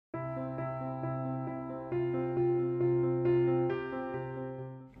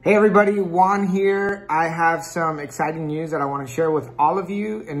Hey everybody, Juan here. I have some exciting news that I want to share with all of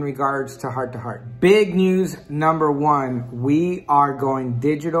you in regards to Heart to Heart. Big news number one, we are going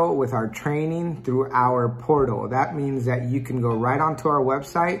digital with our training through our portal. That means that you can go right onto our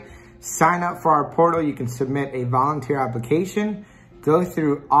website, sign up for our portal. You can submit a volunteer application, go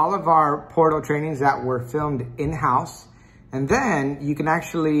through all of our portal trainings that were filmed in-house, and then you can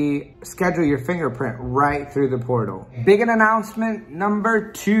actually schedule your fingerprint right through the portal. Big announcement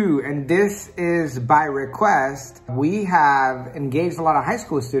number two, and this is by request. We have engaged a lot of high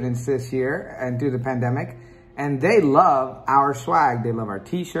school students this year and through the pandemic, and they love our swag. They love our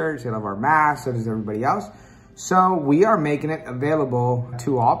t-shirts, they love our masks, so does everybody else. So we are making it available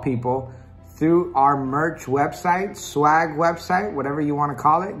to all people through our merch website, swag website, whatever you wanna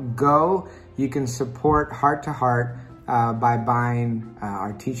call it. You can support Heart to Heart by buying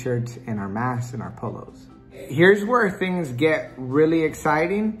our t-shirts and our masks and our polos. Here's where things get really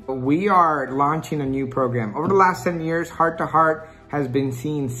exciting. We are launching a new program. Over the last 10 years, Heart to Heart has been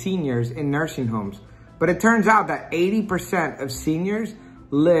seeing seniors in nursing homes. But it turns out that 80% of seniors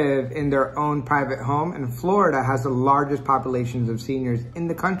live in their own private home, and Florida has the largest populations of seniors in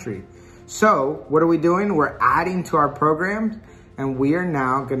the country. So what are we doing? We're adding to our programs, and we are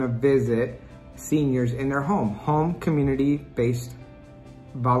now gonna visit seniors in their home community-based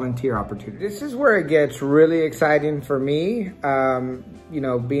volunteer opportunity. This is where it gets really exciting for me,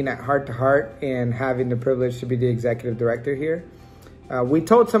 being at Heart to Heart and having the privilege to be the executive director here. We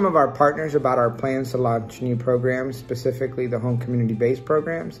told some of our partners about our plans to launch new programs, specifically the home community-based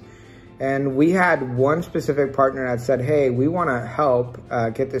programs. And we had one specific partner that said, hey, we wanna help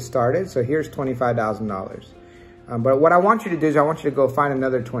get this started, so here's $25,000. But what I want you to do is I want you to go find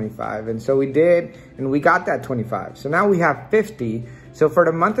another 25. And so we did, and we got that 25. So now we have 50. So for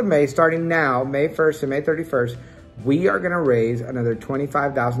the month of May, starting now, May 1st and May 31st, we are gonna raise another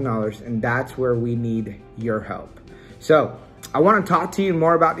 $25,000, and that's where we need your help. So I wanna talk to you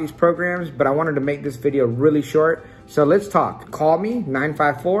more about these programs, but I wanted to make this video really short. So let's talk. Call me,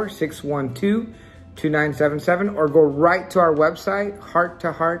 954-612-2977, or go right to our website,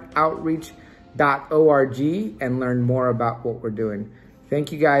 Heart2Heart Outreach.org, and learn more about what we're doing.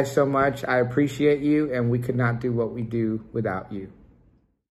 Thank you guys so much. I appreciate you, and we could not do what we do without you.